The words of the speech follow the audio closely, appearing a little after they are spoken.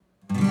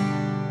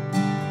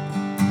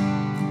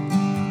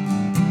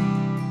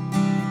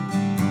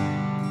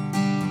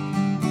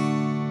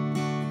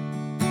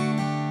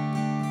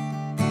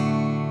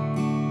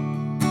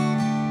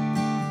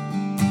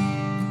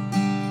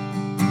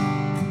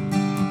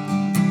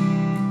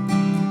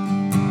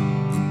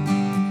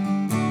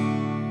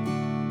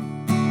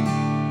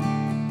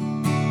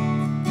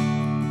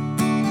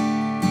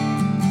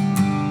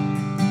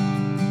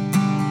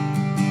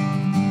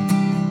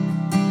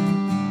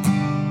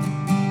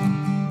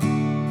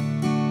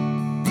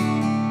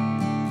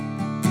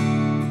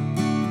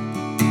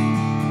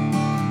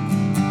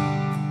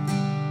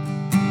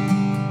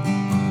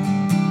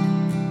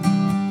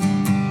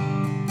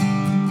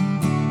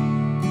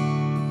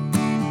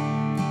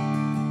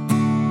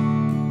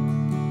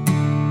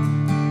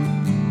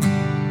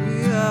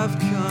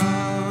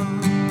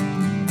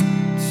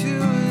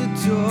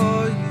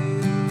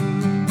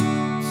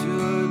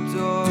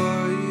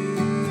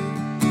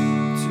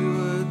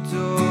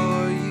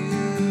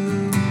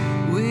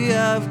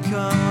have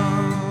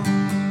come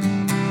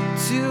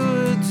to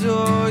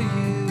adore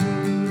you,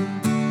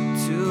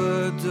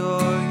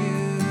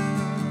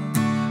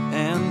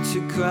 and to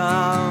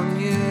crown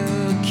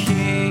you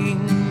King.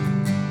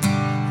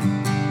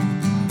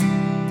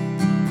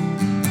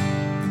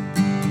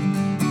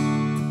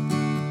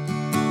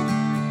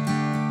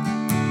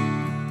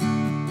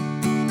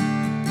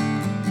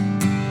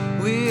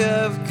 We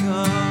have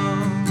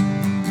come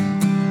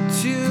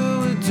to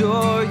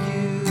adore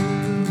you,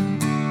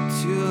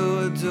 to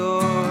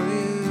adore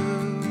you,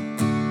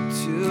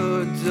 to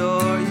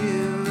adore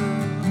you.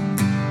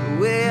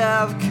 We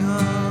have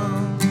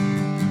come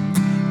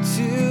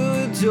to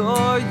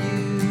adore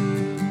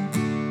you,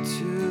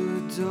 to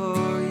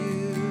adore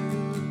you,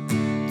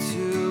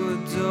 to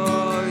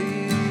adore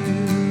you.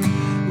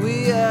 We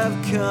have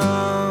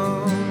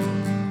come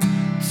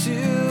to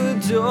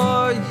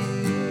adore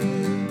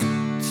you,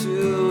 to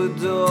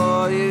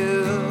adore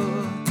you,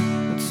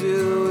 to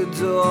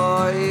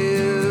adore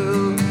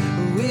you.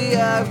 We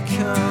have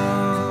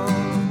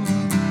come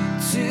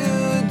to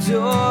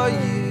adore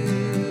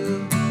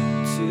you,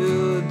 to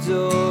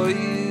adore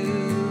you,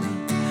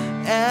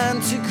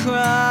 and to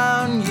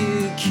crown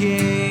you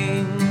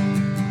King.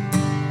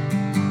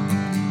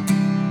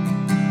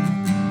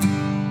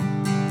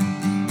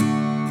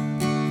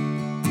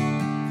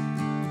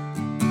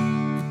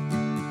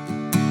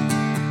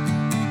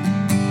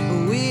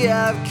 We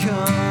have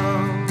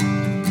come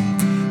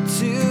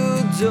to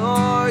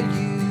adore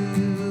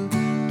you,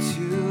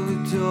 to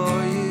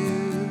adore you,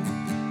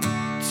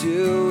 to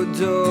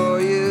adore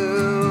you.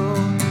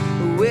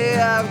 We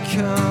have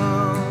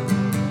come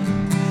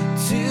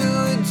to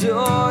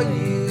adore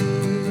you,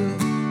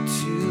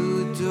 to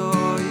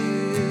adore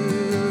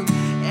you,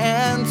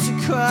 and to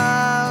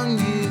crown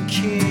you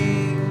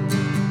King.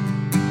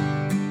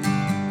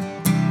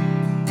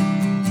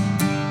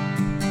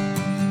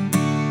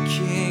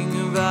 King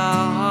of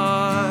our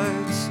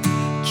hearts,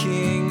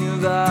 King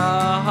of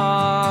our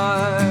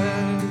hearts.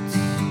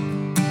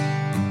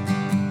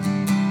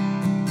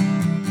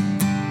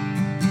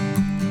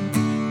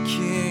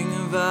 King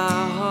of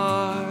our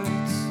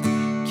hearts,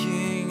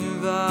 King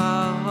of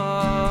our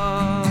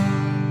hearts.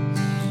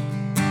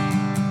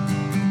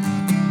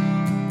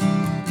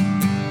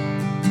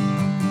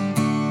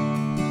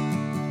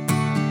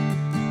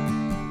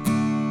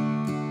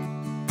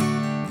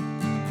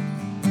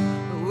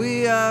 We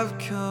have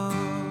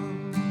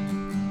come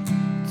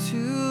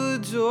to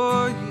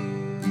adore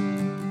you,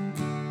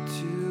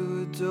 to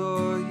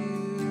adore you,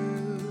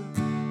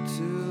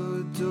 to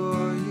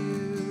adore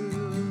you.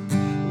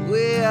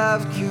 We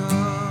have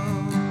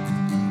come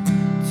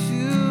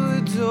to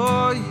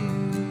adore you,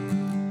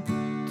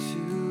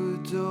 to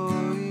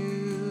adore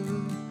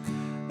you,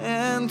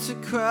 and to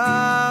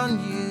crown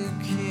you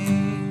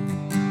King.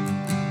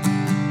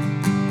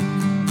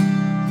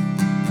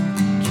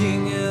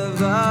 King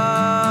of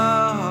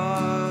our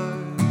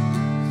hearts,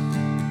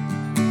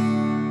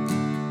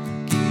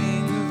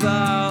 King of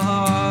our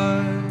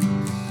hearts.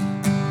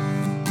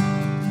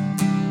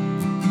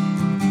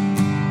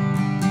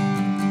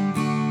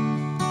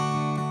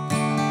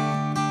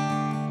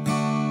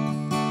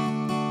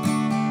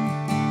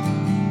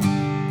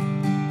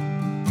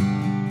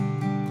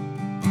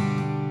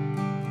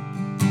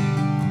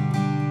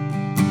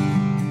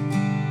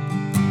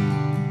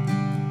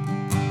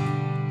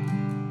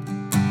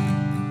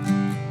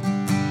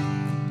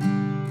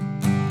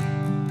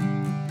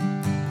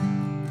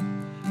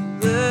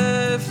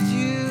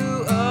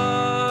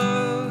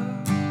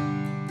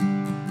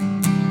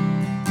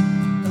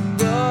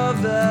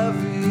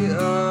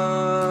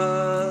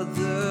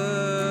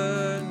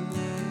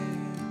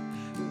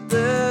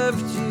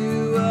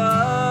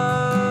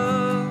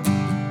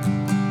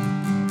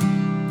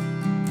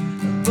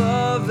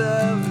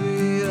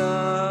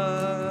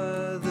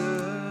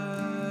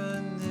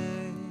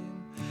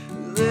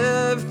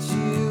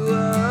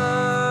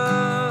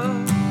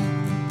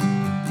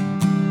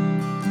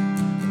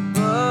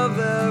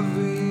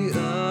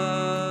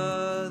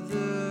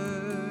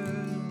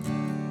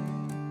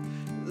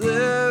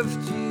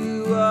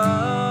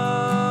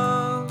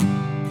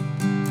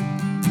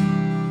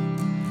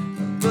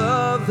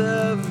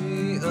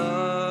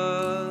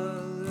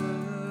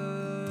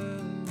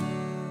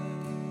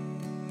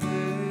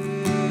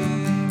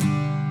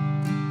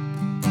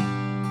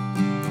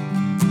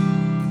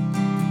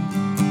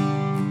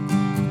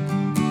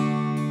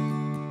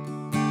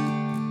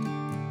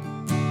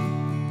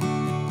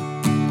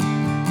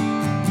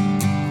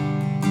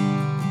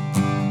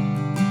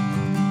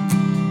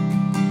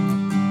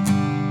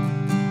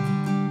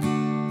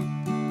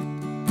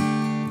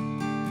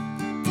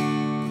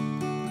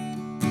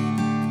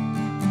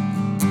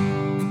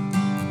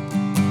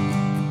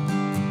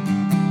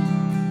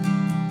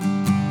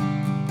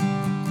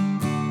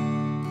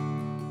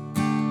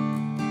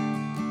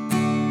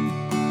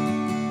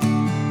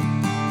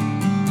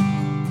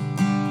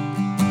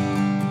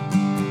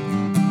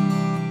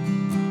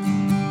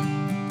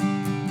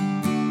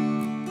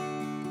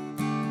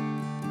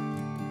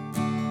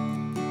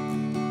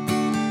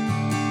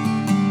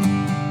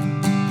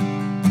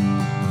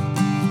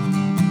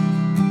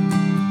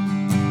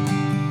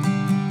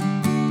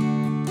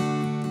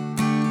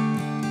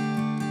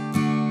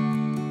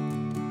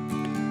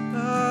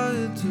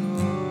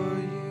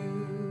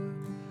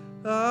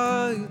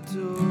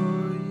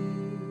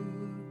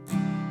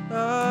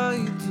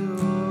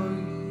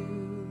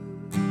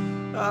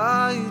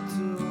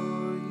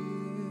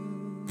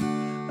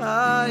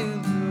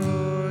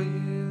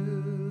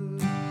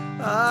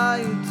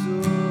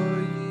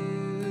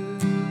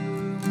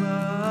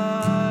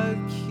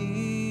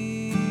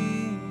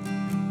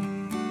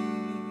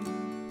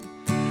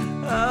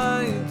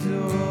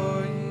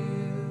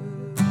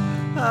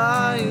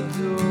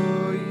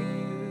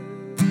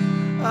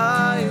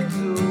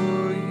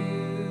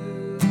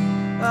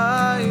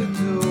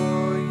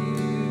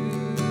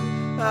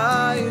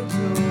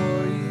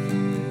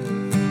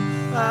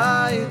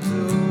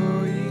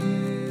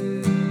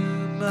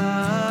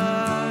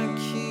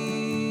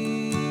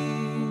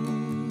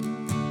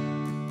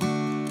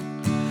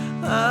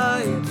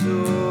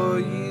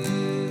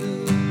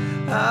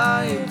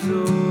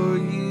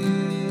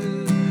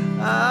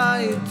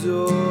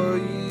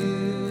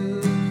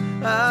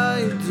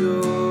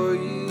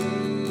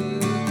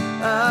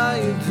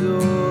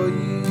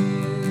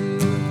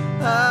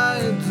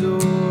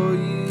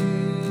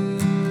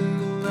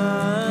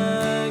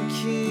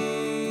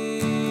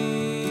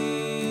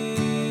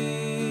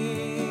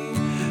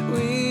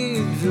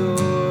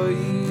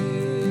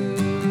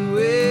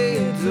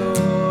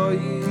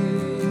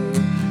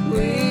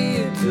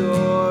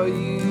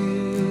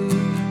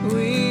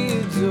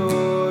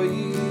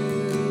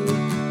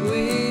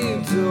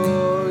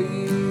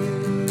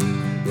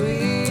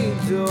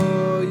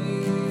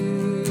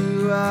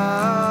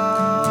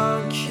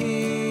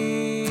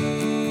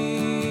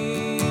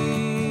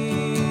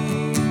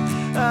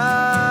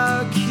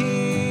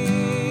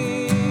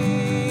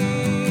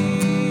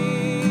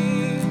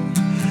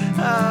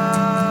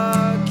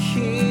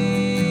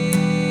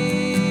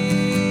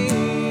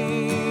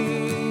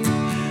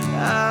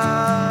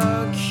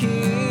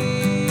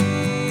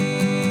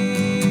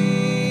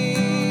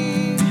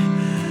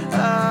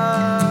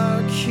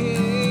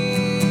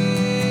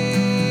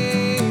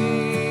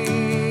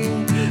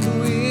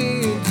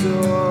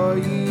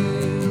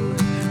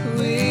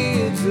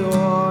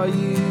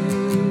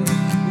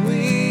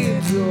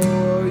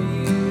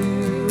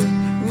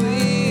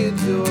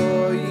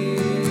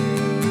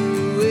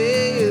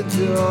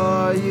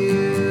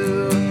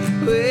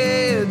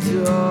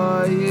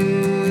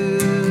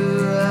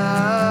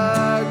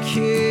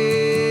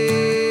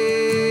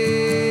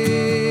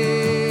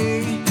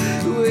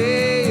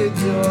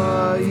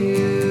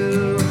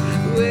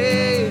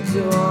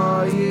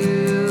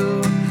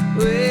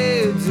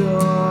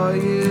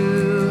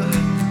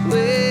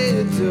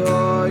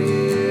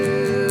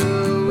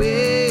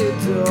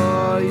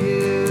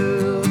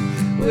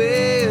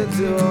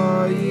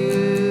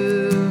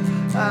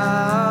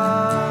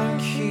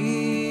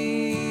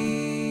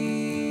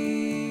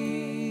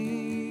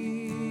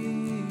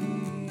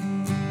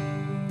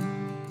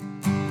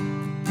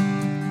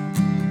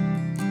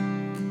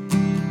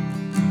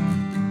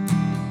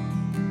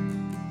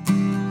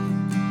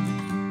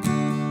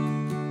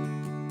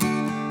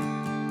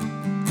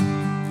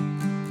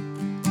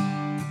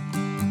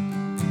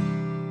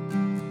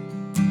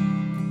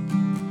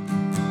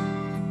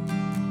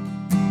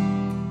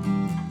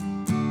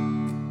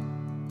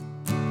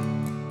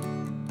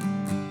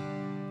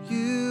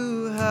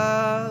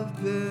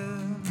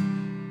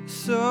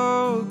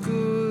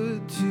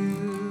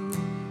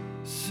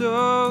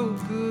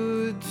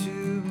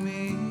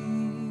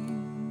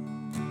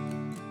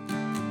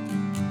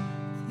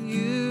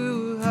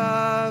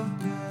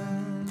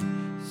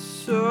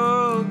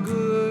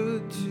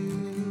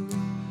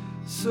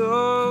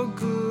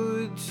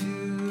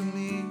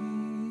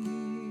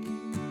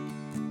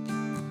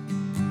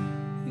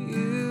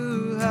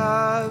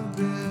 have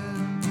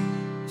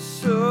been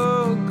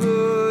so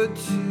good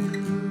to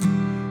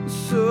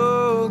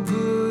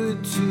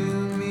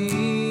me.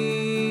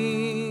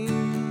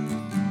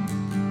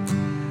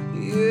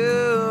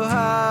 You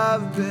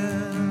have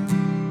been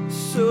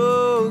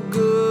so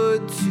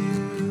good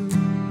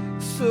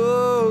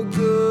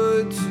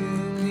to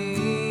me.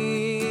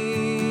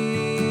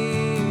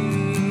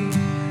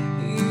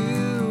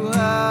 You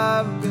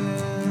have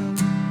been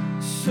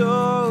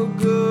so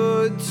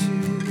good to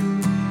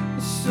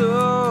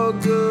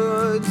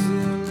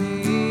me.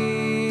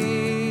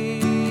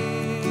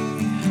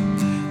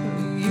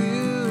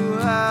 You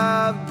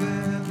have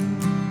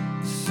been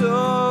so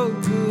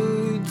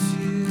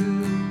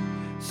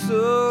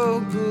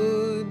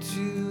good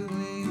to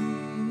me.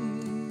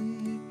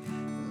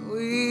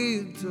 We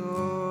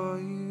adore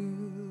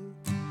you.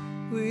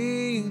 We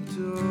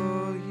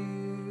adore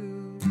you.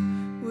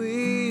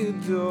 We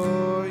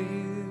adore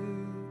you.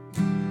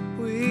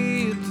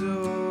 We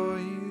adore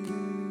you.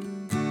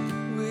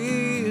 We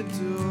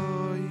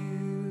adore you.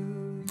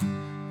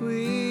 We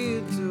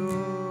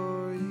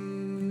adore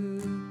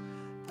you,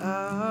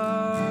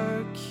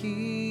 our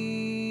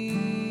King.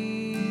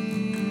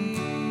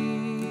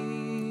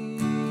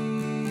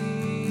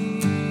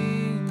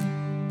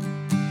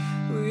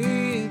 We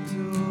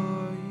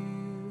adore you.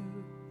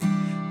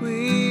 We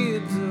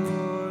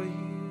adore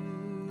you.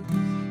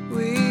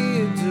 We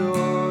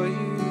adore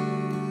you.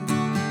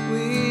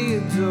 We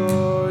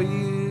adore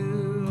you.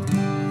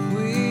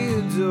 We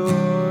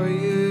adore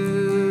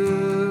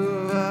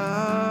you,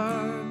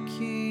 our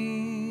King.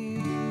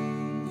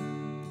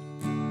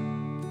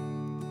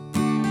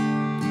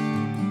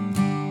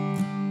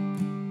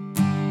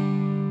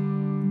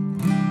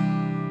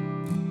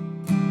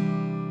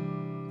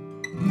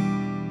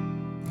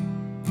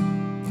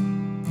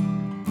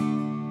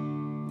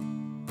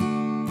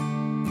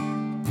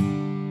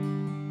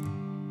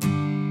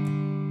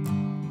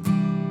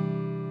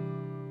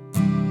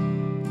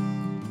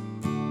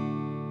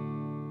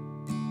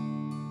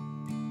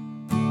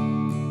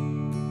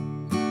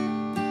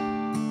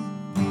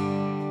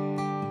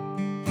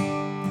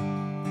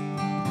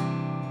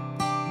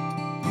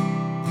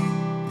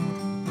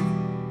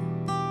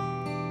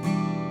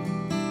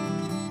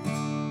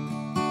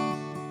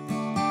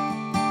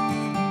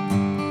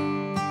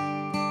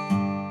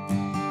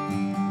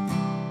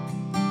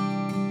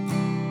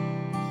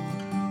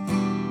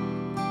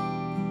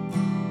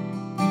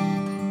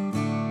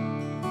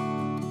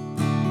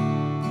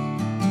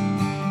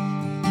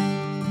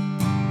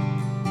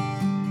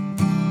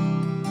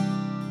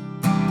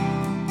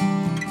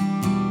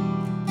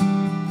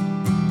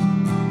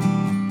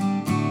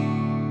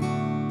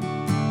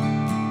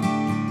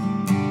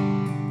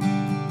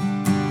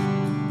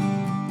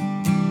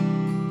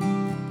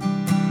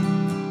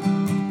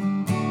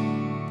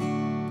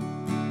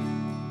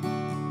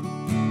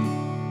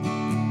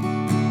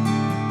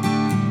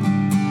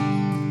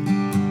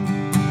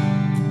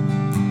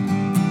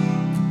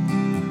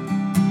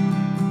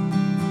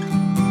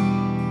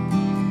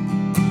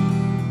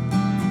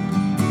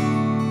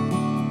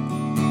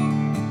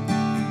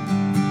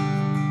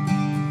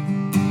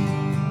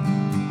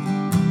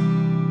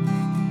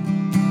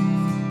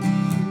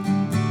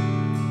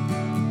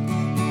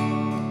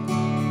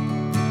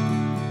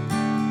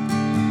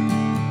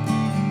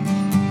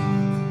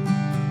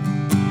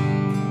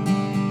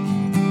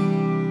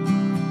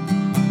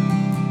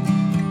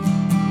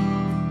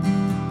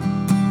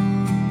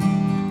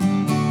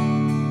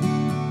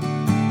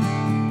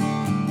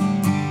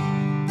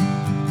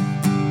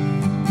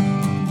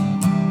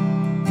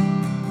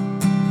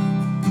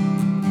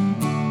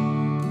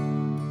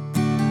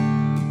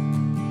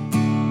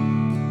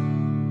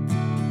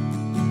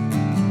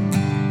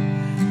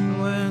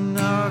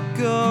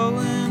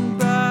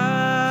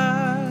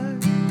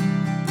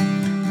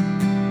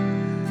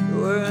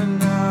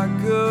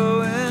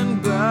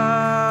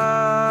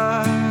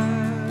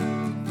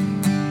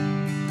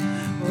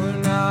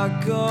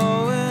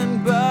 Going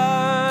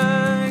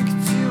back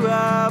to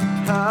our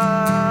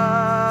past.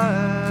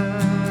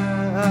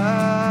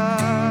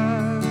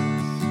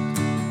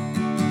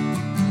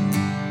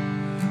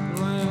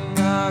 We're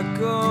not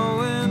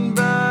going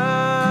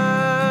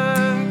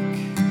back.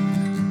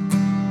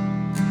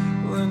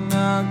 We're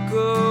not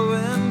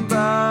going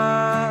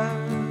back.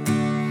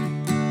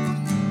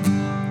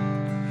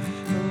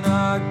 We're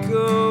not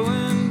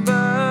going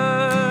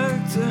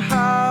back to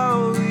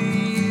how we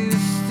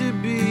used to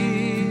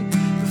be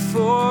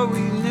before we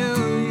knew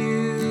you.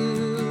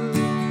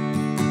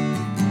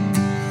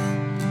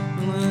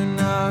 We're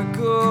not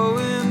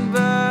going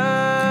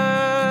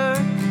back.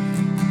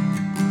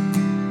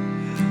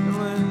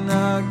 We're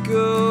not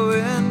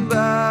going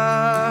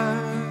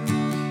back.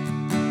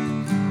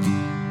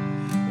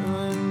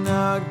 We're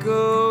not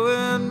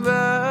going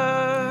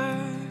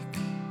back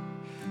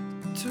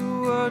to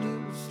what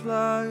it was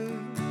like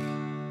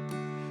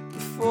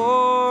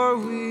before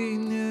we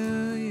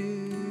knew you.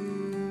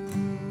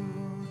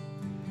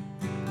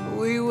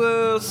 We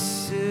will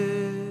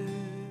sit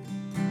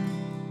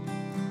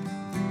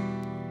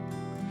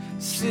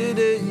sit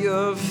at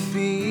your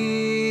feet.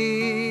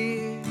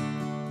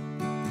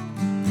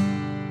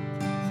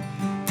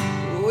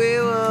 We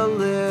will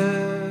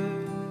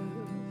live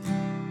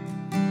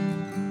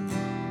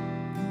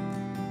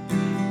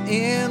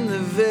in the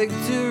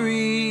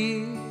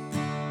victory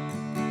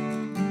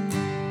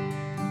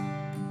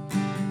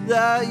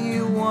that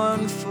you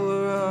won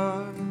for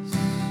us,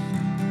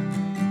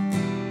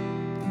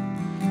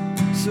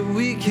 so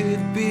we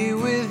could be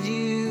with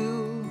you.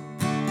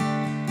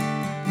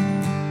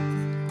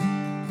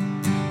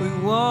 We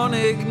won't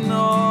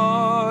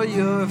ignore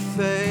your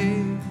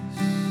face,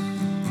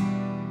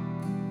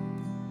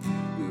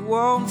 we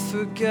won't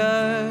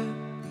forget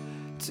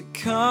to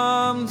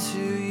come to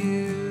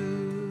you,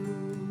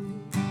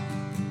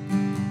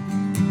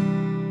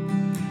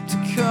 to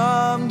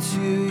come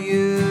to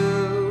you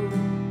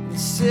and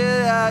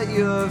sit at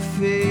your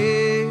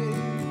feet,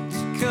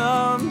 to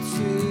come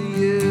to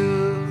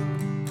you,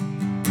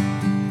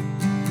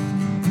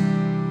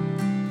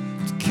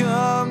 to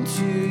come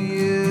to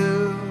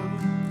you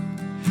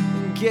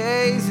and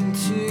gaze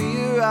into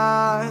your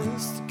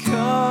eyes, to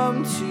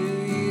come to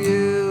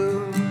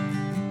you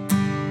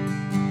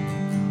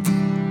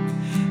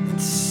and to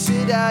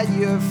sit at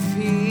your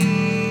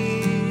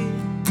feet,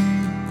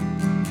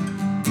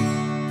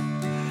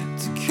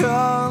 to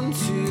come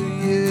to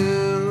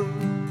you,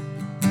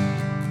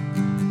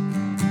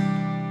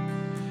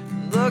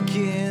 look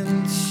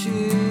into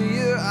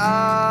your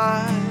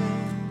eyes,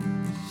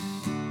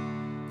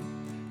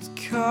 to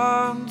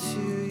come to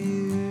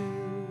you.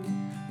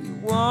 We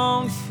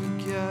won't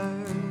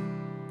forget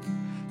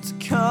to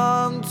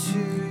come to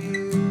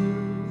you.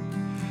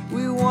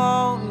 We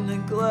won't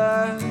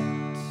neglect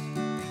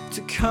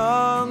to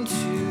come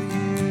to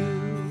you.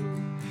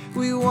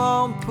 We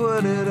won't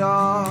put it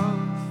off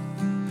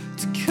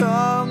to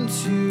come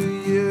to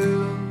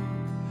you.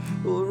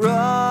 We'll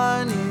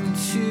run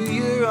into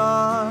your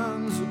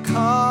arms, we'll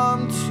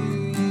come to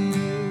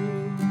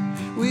you.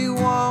 We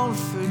won't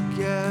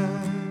forget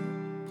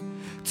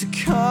to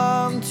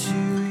come to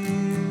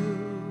you.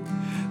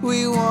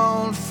 We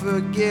won't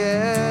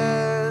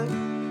forget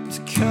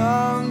to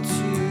come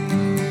to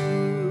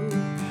you.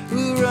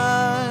 We'll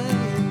run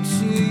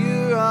into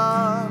your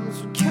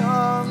arms, we'll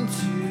come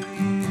to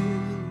you.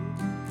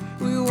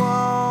 We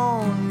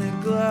won't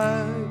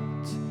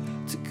neglect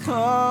to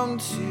come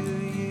to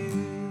you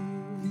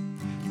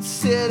and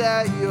sit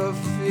at your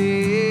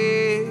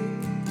feet,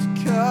 to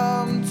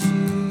come to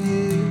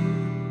you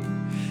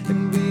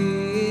and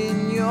be in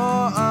your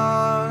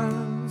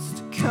arms,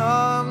 to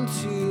come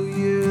to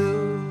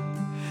you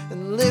and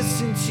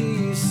listen to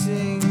you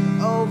sing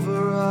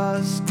over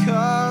us.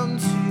 Come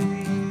to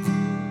you,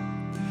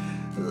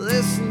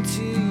 listen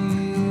to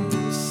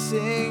you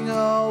sing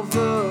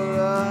over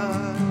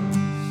us.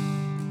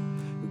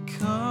 We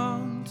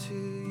come to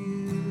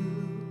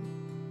you,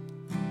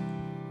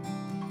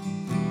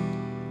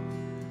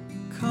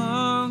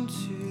 come to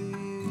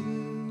you,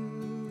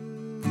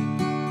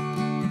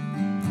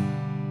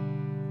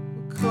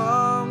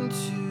 come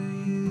to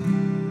you,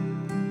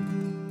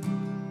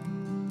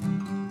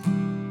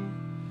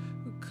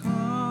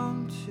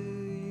 come to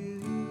you,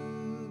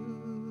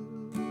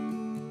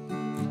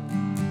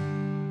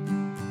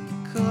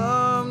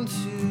 come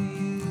to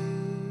you,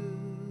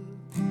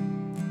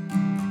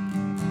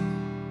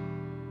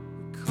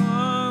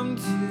 come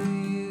to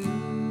you,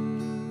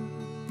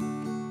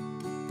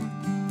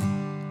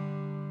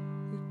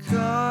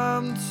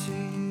 come to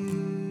you,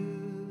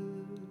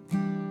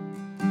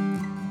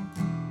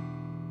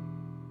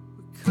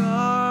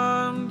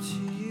 come to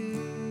you.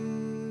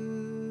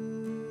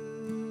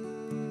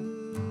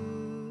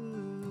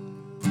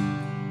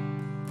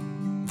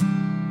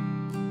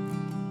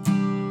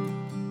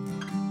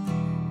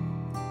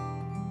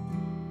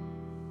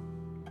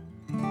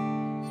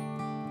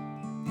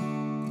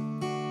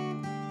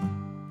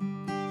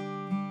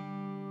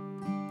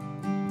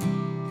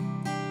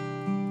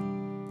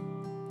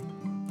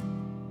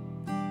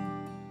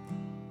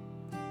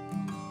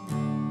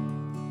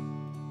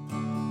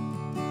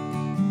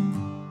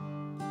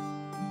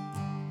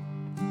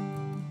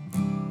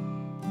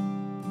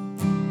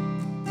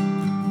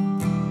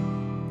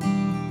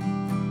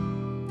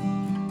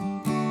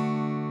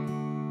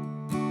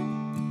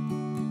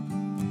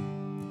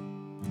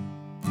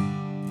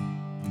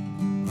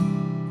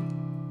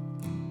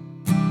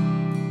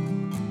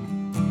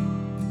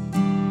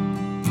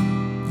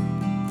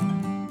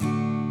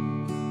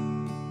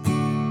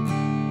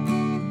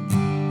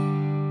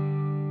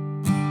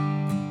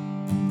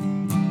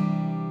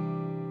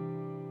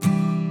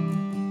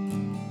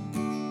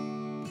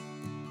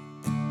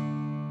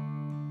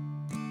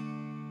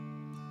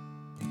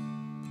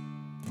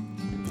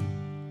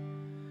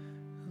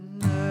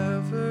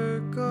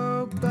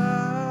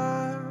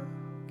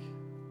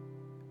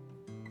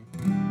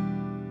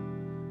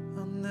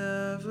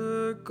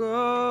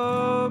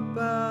 Go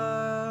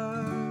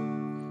back.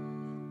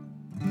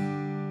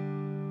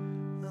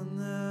 I'll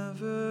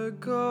never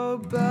go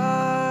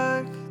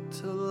back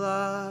to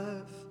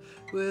life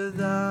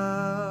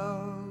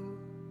without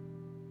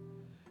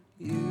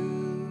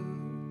you.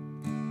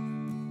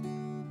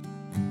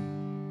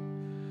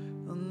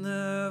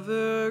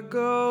 never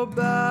go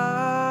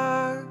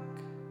back.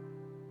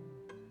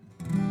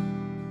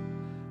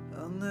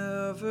 I'll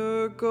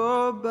never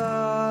go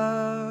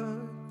back.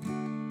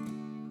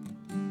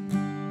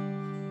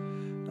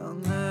 I'll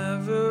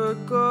never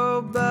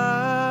go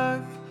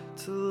back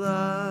to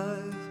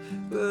life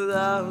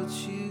without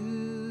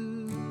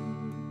you.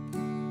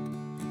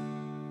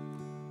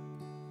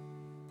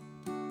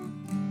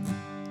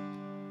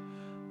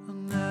 I'll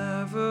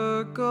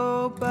never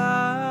go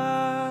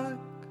back.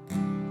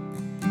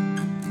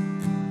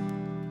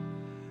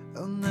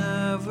 I'll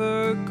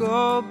never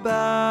go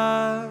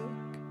back.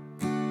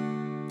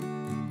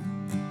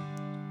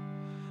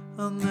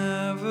 I'll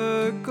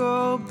never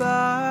go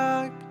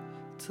back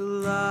to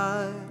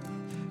life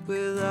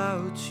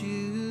without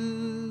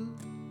you.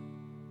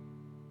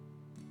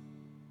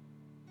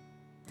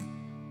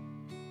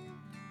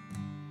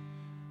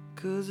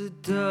 'Cause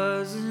it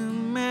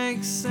doesn't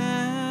make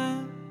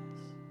sense.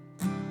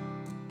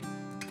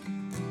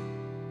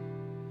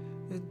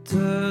 It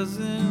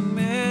doesn't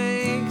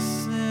make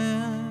sense.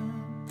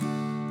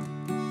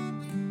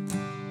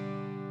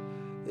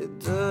 It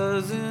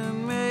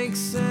doesn't make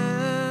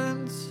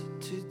sense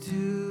to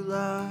do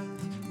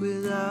life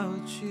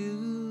without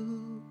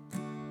you.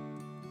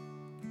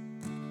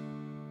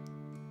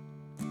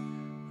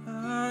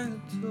 I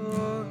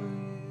adore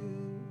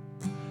you.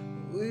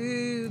 We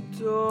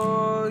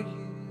adore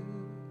you.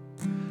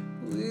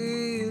 We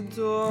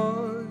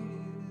adore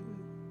you.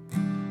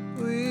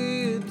 We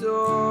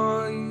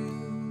adore you.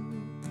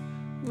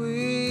 We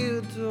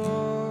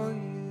adore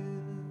you.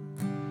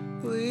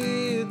 We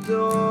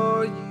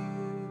adore you.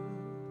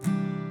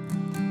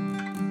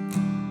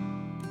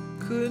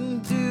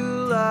 Couldn't do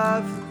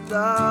life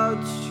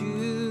without you.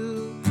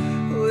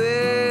 We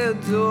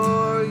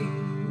adore you.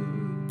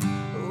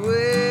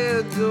 We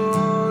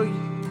adore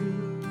you.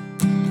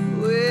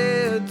 We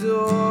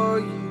adore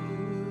you.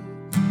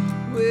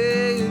 We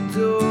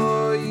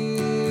adore you.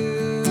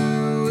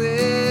 We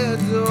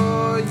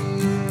adore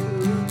you.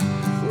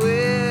 We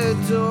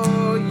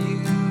adore you.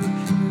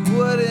 We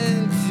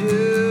wouldn't do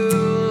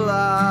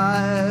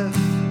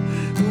life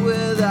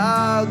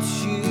without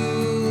you.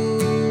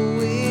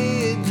 We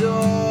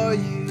adore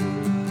you.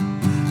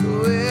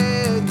 We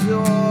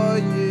adore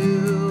you.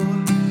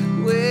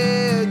 We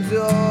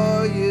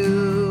adore you.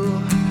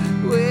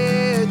 We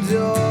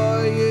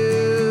adore you.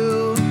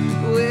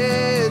 We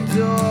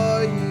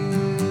adore you.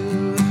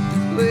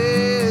 We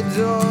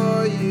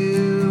adore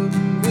you.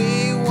 We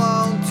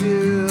won't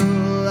do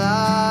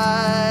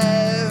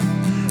life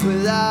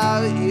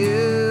without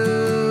you.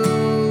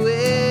 We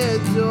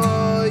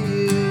adore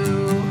you.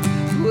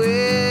 We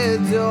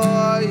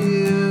adore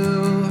you.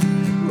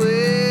 We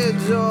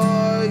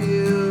adore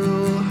you.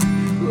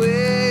 We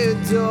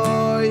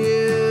adore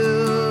you.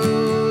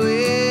 We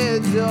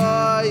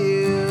adore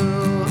you.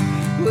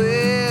 We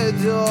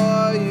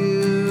adore you.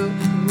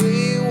 We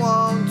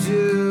won't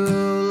do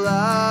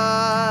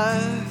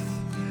life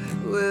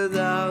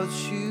without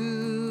you.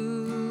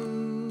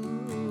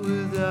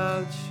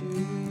 Without you.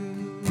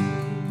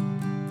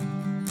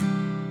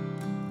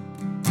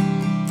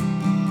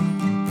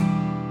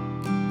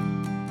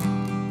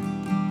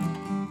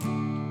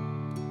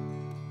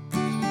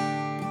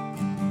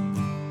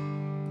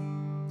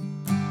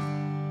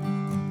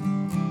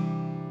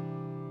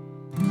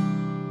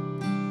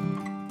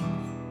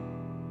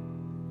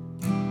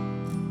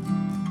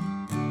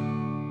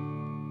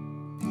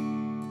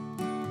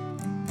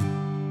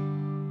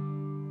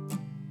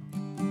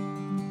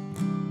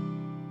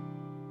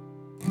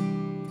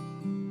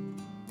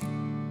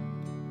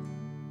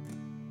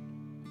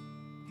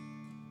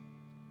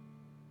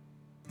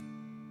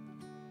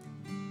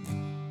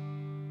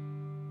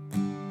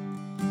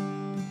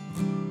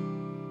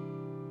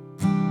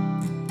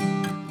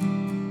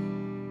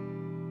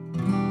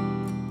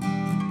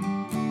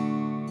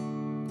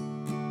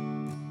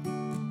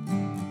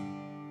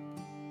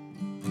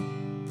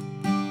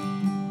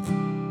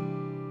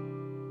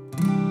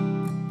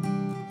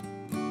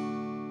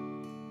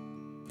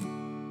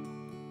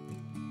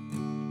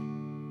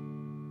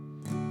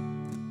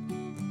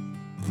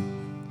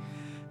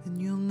 And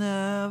you'll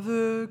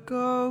never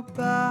go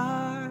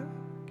back.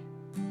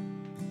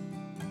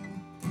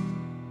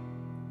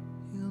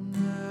 You'll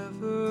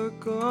never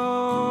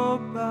go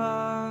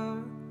back.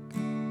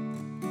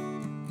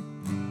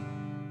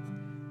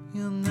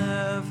 You'll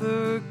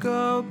never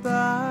go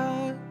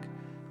back,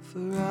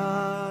 for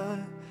I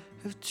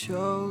have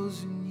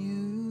chosen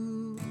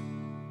you,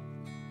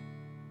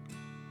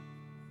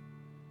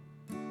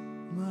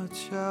 my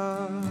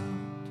child.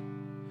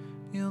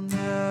 You'll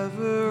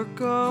never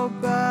go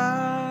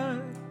back.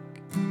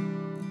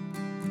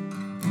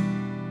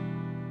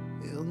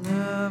 You'll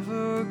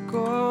never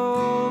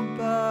go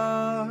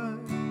back.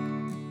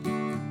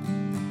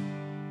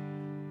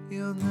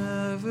 You'll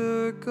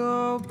never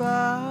go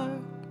back,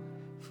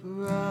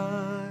 for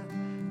I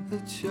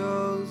have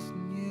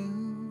chosen you.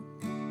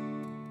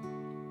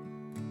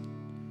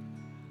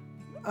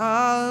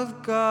 I've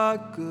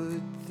got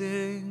good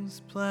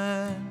things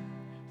planned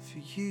for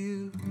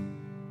you.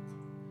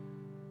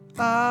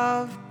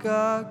 I've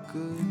got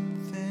good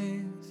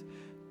things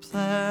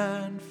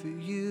planned for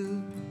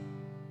you.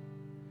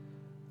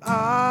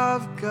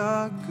 I've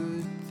got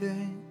good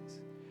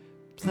things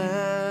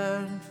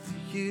planned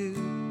for you,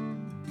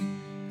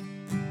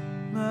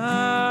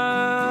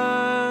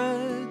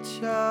 my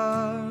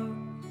child.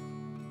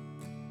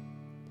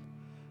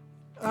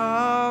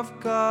 I've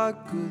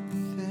got good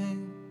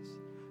things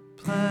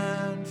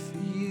planned for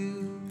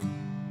you.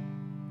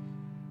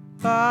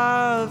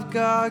 I've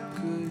got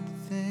good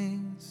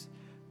things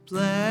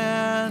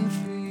planned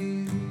for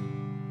you.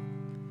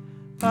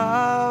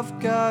 I've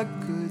got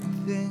good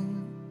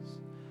things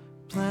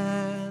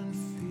planned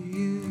for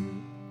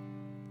you,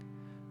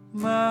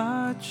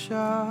 my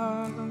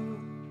child.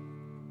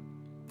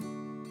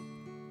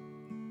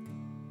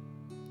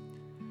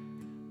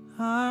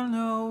 I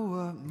know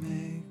what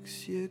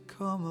makes you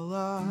come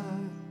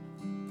alive.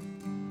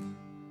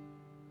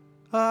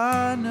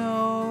 I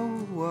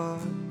know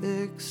what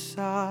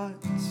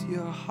excites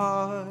your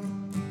heart.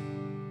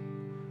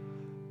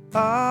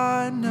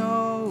 I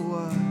know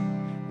what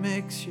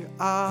makes your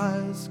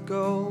eyes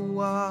go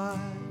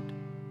wide,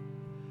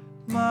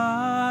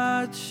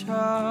 my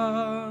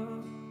child.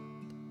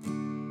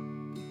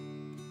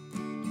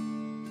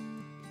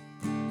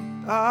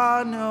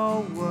 I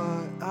know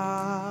what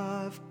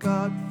I've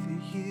got for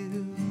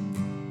you,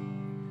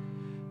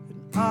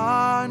 and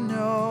I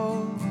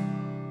know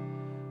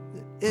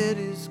that it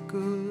is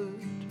good,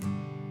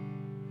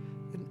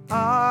 and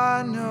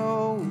I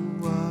know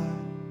what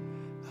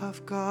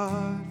I've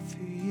got for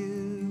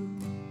you,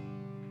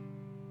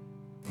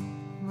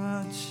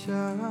 my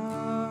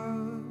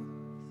child.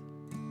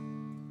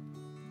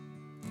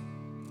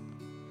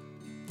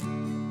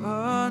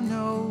 I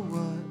know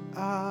what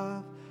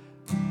I've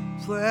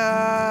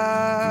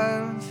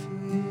planned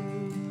for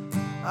you.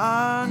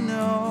 I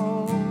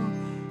know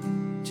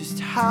just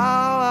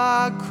how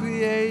I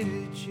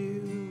created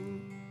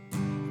you.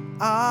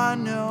 I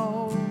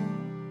know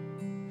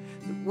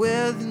that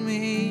with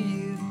me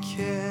you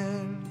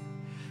can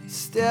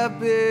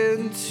step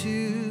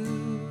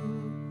into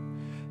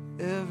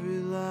every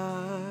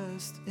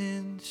last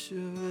inch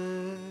of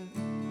it.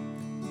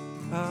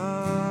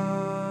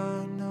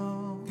 I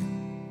know,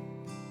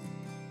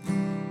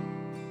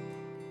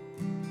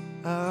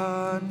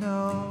 I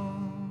know.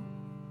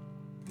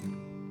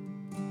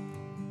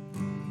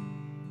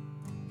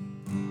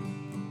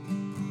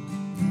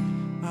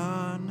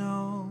 I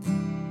know,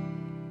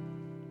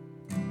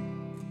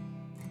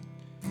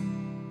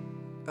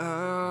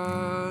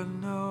 I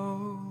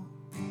know.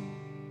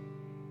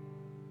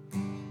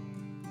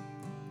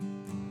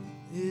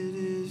 It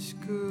is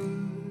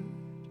good.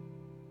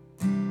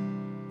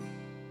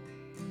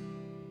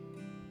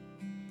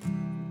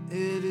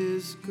 It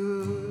is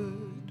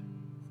good.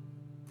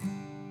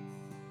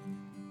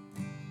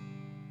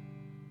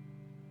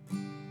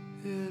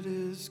 It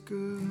is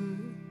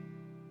good.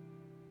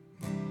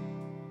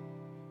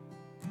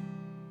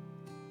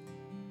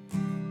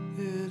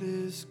 It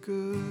is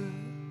good.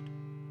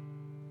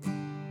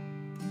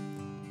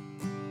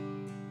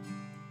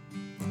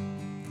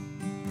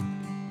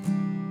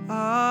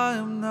 I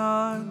am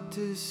not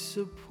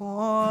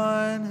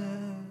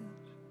disappointed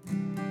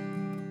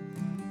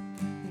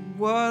in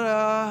what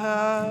I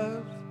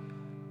have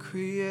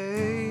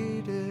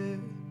created.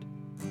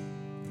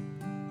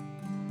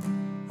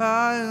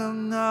 I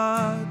am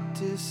not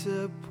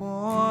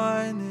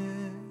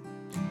disappointed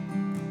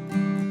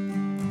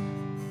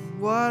in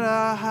what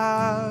I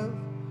have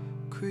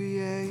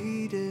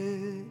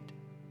created.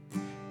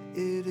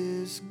 It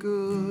is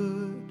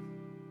good.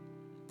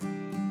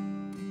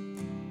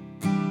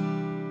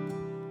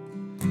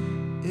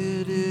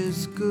 It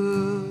is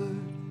good.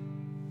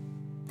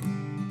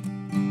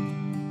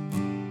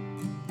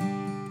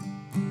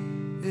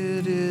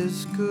 It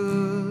is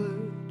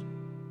good.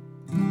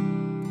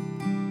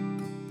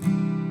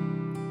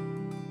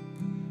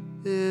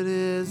 It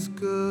is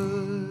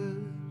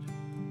good.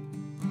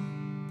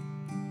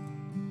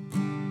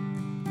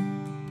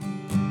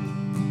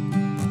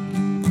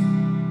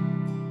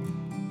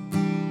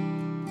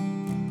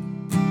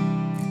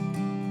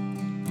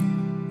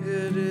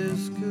 It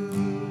is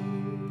good.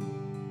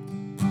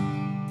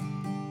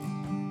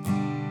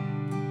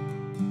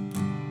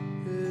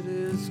 It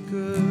is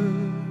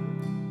good.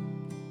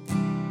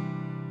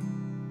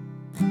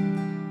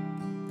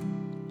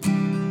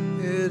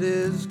 It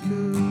is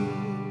good.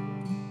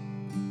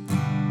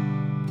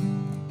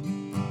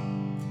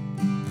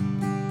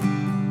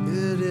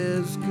 It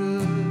is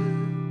good.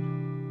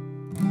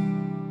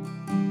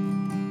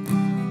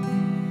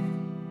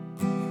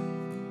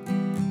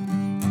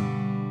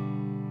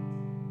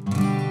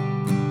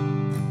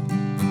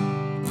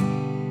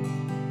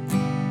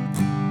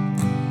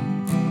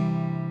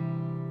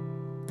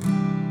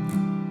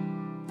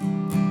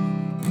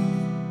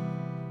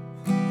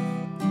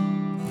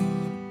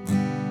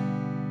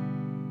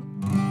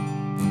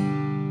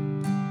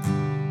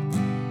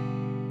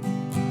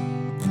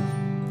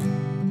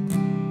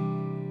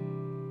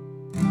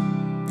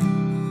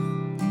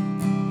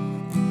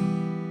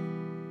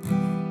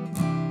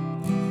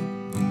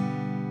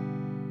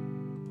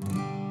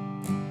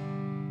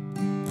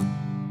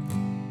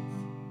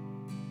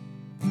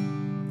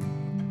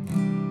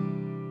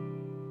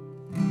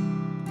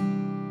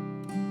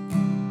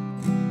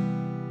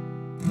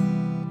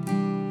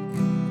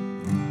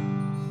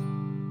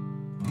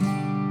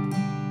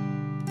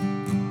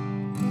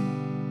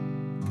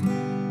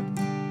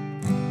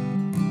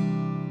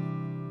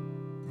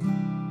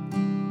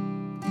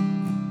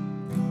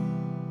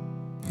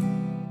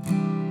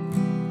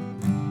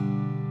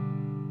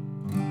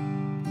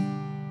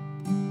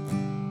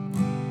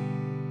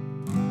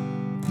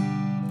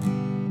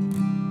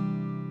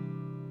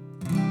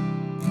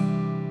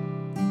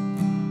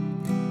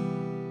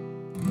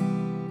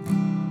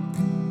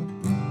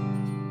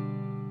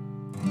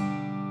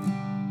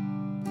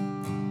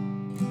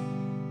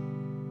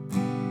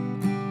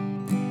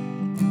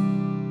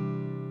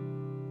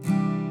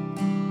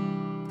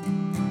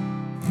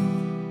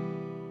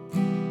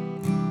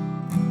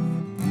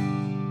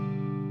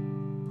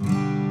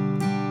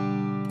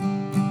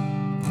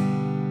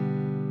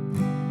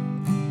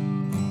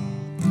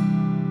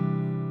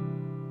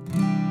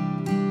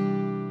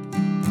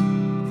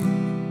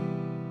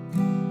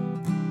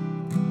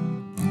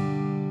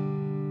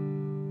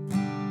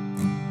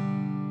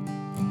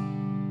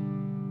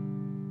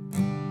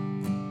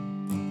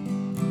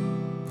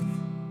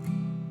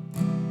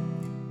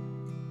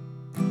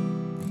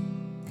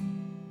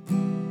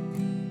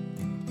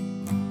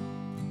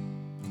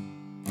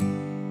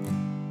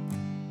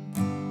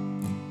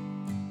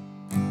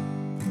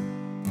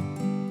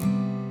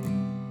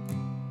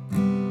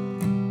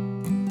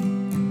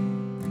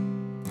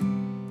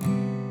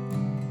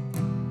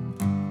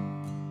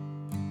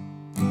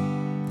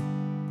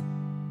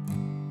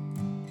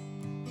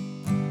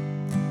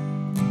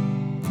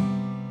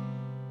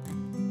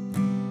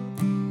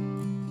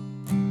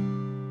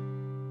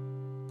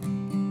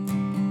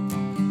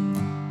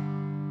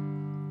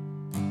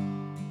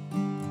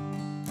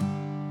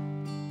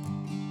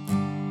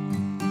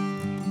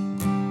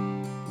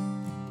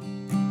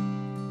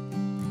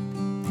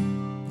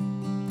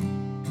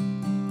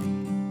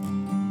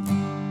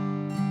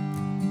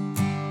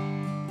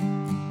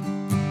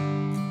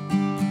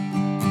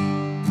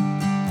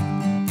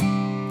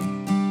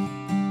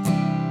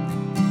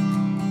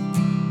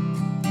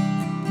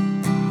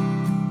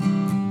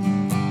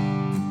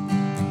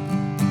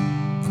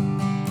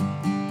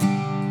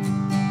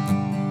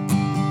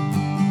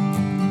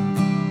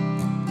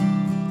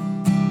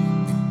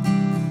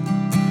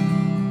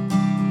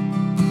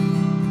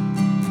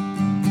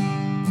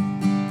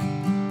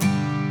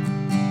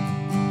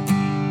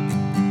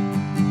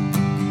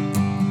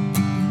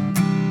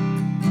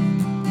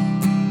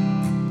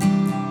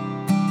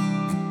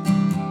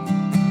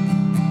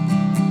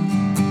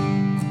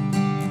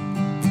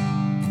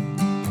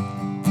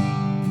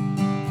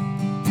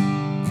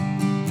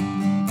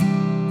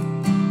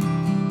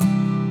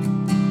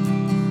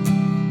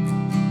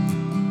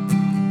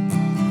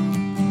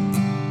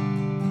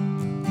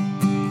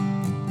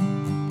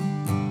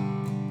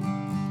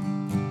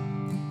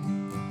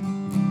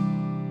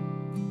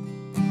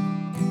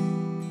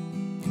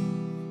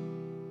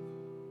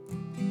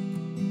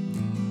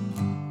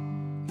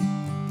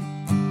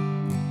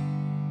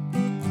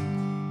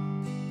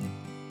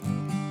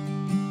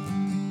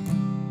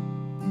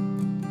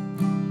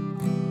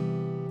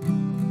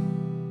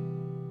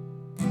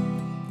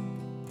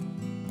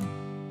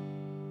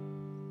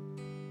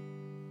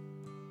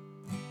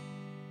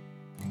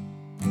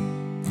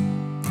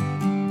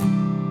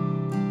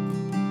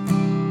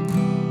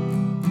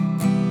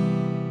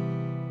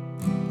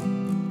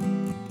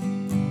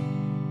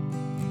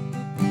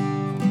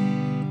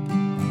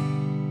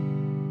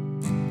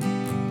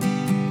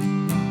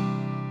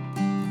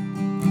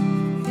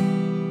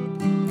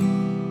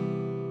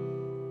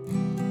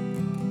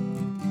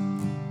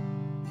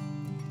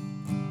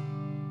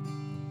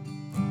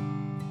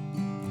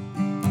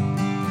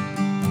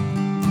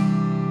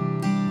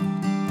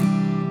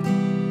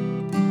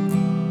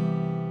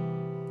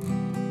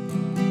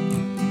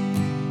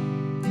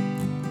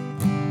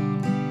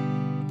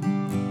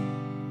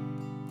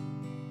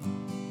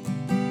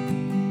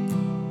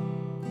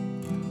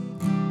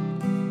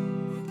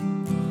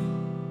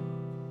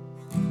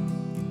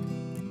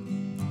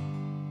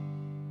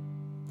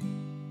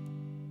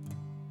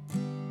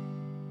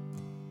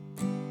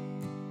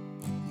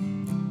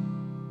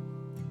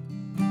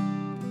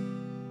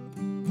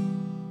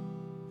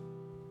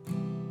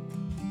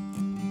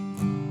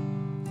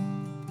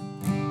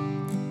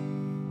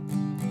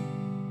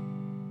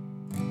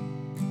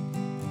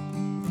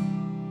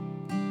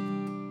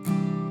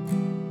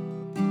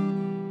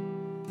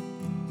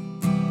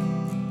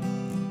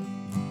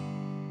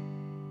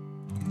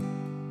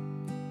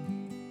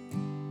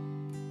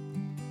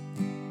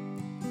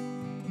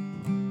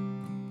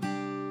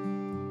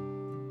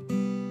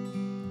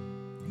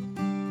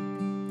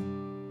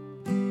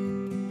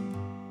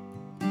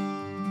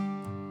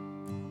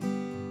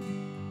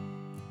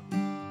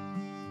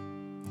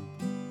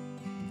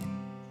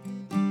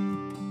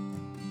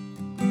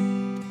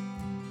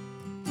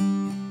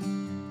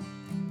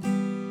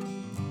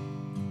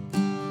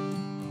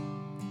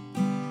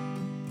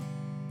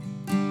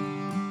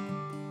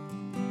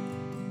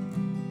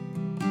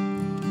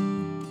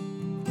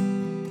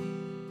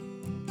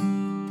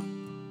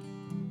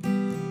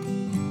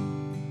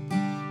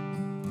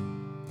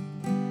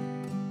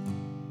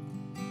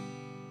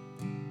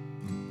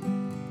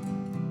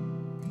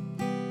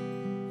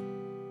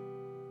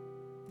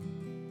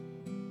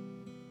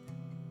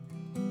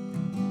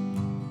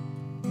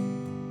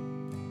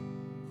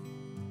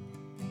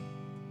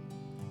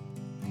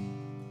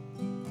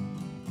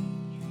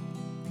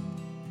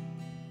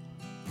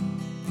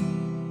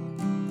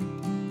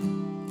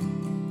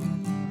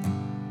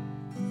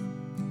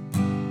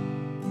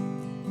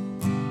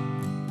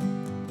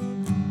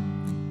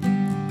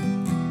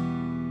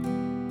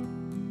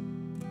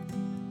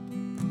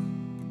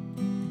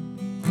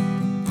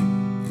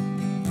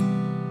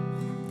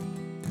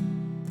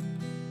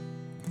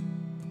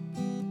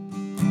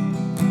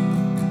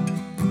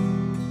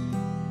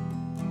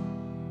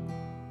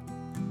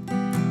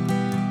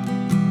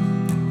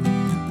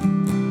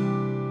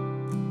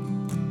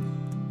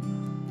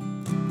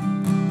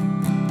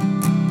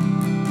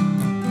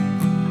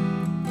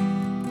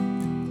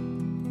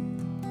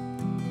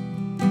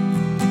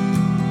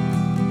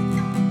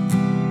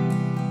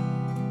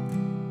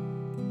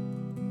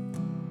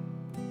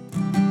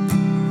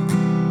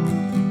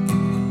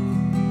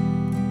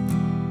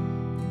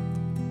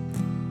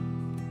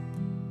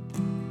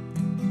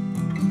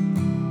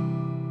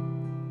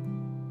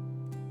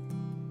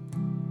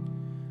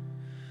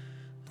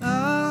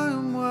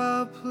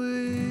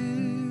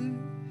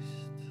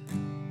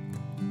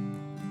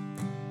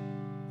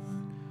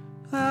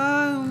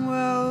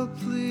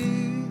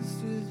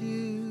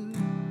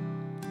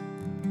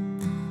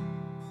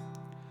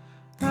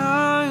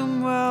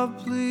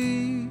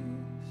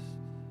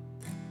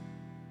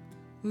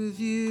 with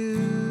you,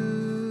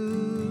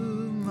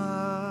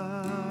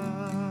 my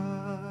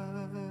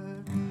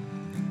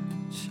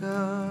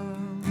child.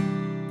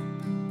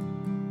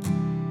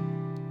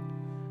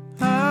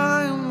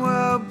 I am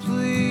well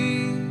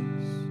pleased.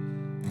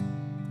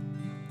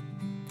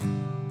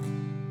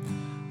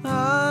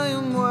 I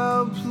am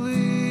well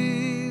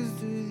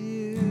pleased with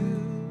you.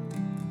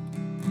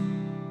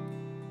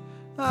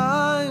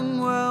 I am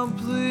well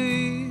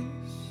pleased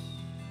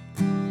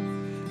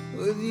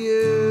with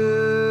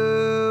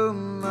you,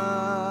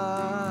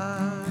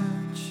 my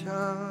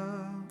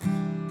child.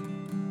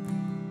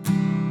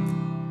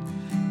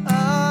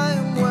 I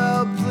am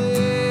well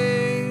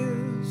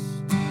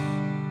pleased.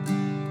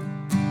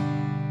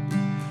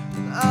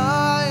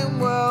 I am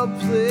well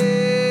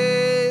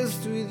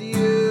pleased with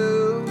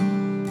you.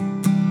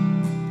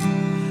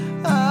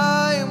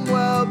 I am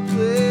well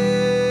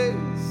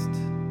pleased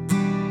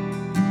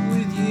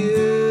with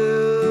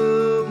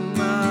you,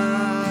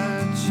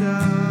 my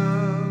child.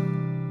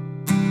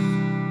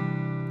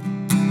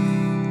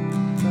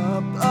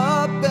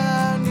 Up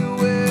and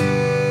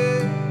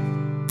away,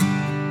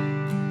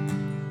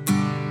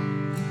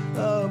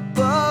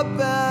 up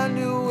and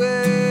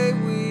away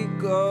we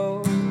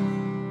go.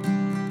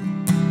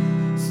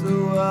 So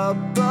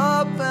up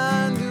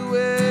and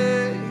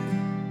away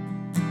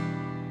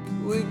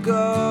we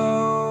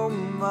go,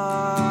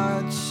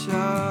 my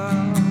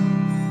child.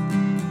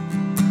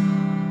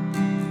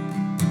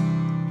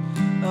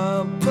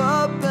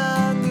 Up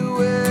and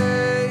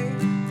away,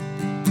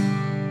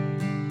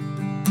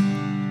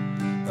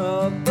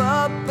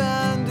 up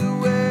and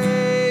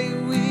away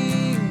we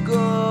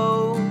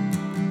go.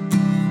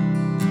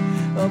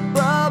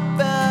 Up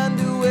and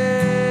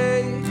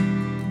away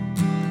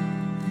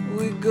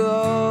we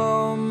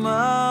go,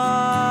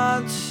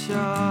 my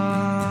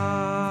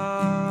child.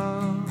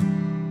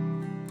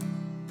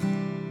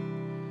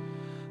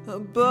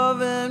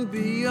 Above and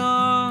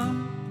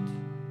beyond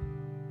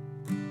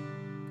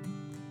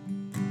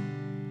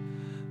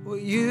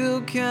what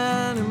you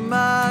can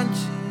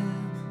imagine.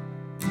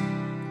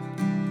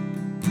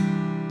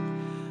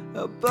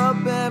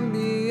 Above and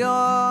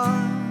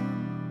beyond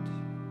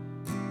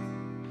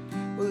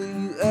what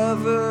you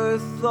ever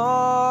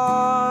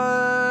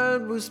thought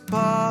was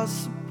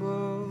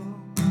possible.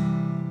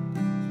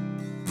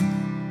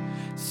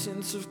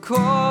 Since I've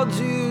called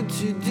you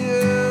to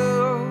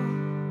do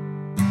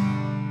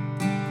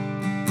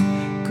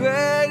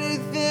greater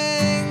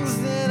things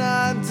than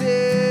I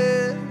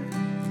did.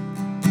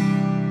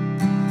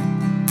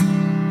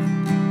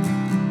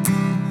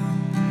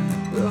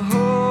 The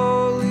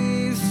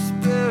Holy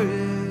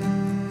Spirit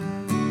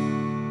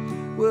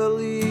will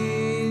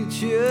lead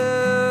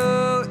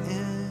you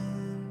in.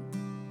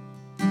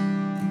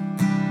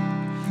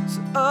 So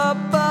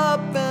up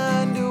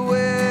and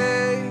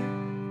away,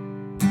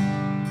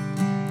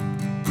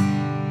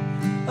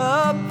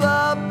 up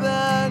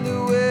and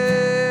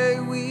away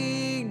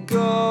we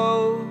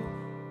go.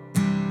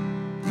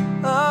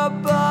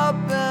 Up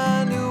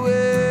and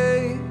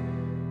away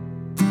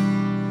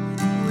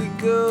we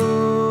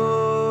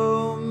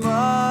go,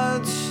 my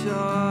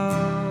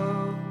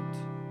child.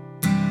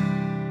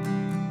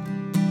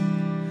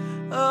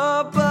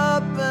 Up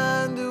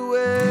and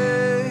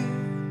away,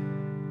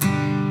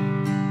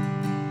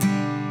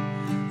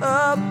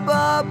 up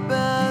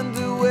and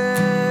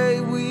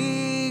away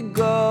we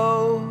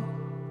go.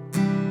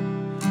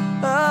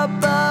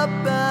 Up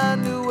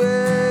and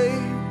away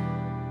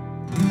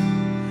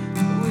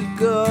we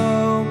go.